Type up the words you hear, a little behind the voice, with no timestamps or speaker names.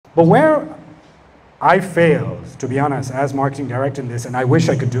But where I failed, to be honest, as marketing director in this, and I wish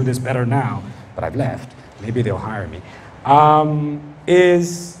I could do this better now, but I've left, maybe they'll hire me,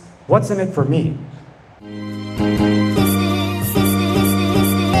 is what's in it for me?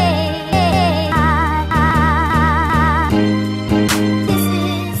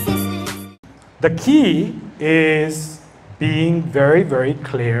 The key is being very, very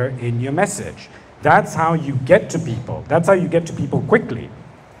clear in your message. That's how you get to people. That's how you get to people quickly.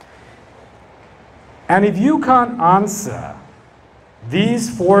 And if you can't answer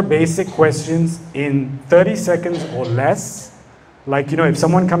these 4 basic questions in 30 seconds or less, like, if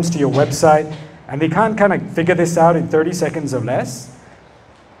someone comes to your website and they can't kind of figure this out in 30 seconds or less,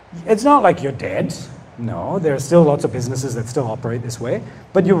 it's not like you're dead. No, there are still lots of businesses that still operate this way,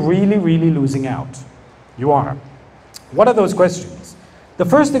 but you're really, really losing out. You are. What are those questions? The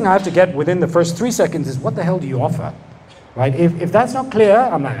first thing I have to get within the first 3 seconds is, what the hell do you offer? Right? If that's not clear,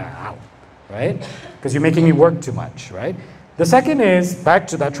 I'm like, ow, right? Because you're making me work too much, right? The second is, back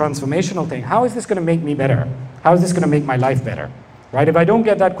to that transformational thing, how is this going to make me better? How is this going to make my life better? Right? If I don't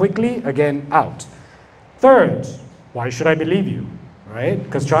get that quickly, again, out. Third, why should I believe you? Right?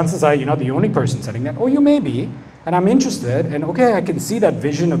 Because chances are you're not the only person setting that. Or you may be, and I'm interested, and okay, I can see that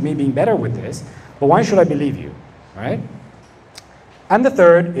vision of me being better with this, but why should I believe you? Right? And the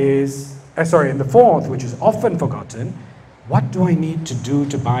third is, and the fourth, which is often forgotten, what do I need to do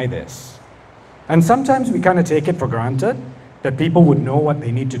to buy this? And sometimes we kind of take it for granted that people would know what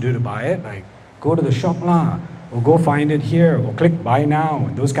they need to do to buy it, like go to the shop lah, or go find it here, or click buy now,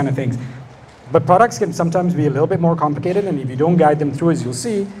 and those kind of things. But products can sometimes be a little bit more complicated, and if you don't guide them through, as you'll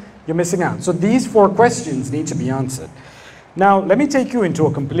see, you're missing out. So these 4 questions need to be answered. Now, let me take you into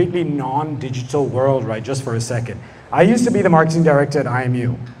a completely non-digital world, right, just for a second. I used to be the marketing director at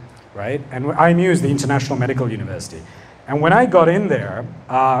IMU, right? And IMU is the International Medical University. And when I got in there,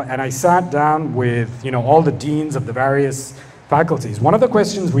 and I sat down with, all the deans of the various faculties, one of the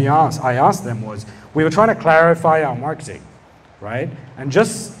questions I asked them was, we were trying to clarify our marketing, right? And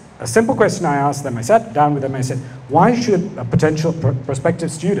just a simple question I asked them, I sat down with them, I said, why should a potential prospective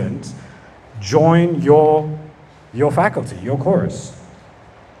student join your faculty, your course?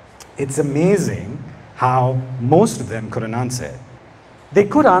 It's amazing how most of them couldn't answer it. They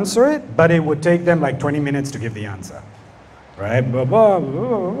could answer it, but it would take them like 20 minutes to give the answer, right?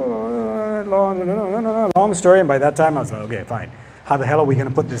 Long story, and by that time I was like, okay, fine. How the hell are we going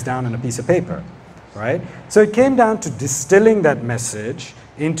to put this down on a piece of paper, right? So it came down to distilling that message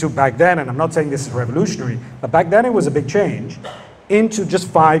into, back then, and I'm not saying this is revolutionary, but back then it was a big change, into just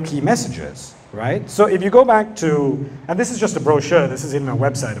 5 key messages, right? So if you go back to, and this is just a brochure, this is in my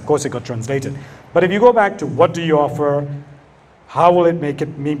website, of course it got translated, but if you go back to what do you offer, how will it make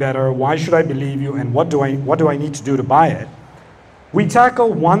me better, why should I believe you, and what do I need to do to buy it, we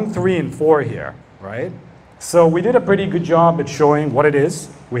tackle 1, 3, and 4 here, right? So we did a pretty good job at showing what it is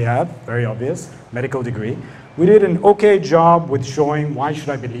we have, very obvious, medical degree. We did an okay job with showing why should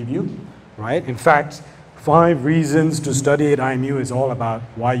I believe you, right? In fact, 5 reasons to study at IMU is all about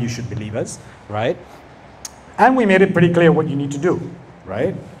why you should believe us, right? And we made it pretty clear what you need to do,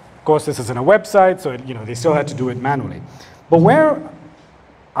 right? Of course, this isn't a website, so they still had to do it manually. But where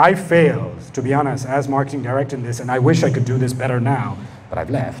I failed, to be honest, as marketing director in this, and I wish I could do this better now, but I've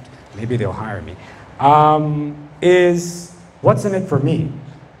left, maybe they'll hire me, is what's in it for me?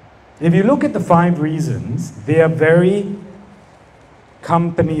 If you look at the 5 reasons, they are very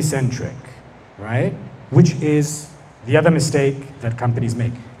company-centric, right? Which is the other mistake that companies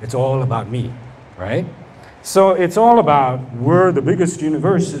make. It's all about me, right? So it's all about, we're the biggest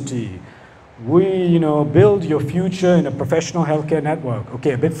university. We, build your future in a professional healthcare network.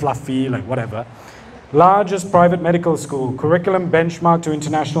 Okay, a bit fluffy, like whatever. Largest private medical school, curriculum benchmark to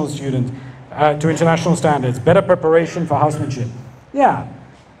international students, to international standards, better preparation for housemanship. Yeah.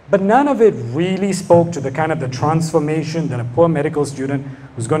 But none of it really spoke to the kind of the transformation that a poor medical student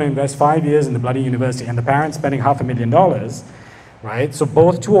who's going to invest 5 years in the bloody university and the parents spending $500,000, right? So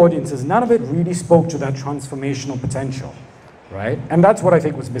both 2 audiences, none of it really spoke to that transformational potential, right? And that's what I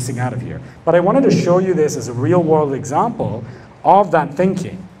think was missing out of here. But I wanted to show you this as a real world example of that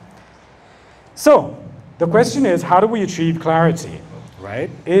thinking. So the question is, how do we achieve clarity?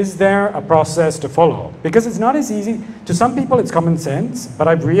 Right? Is there a process to follow? Because it's not as easy. To some people it's common sense, but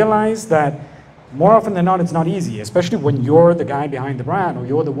I've realized that more often than not it's not easy, especially when you're the guy behind the brand or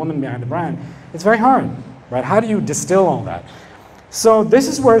you're the woman behind the brand. It's very hard, right? How do you distill all that? So this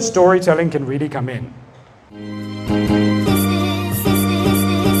is where storytelling can really come in.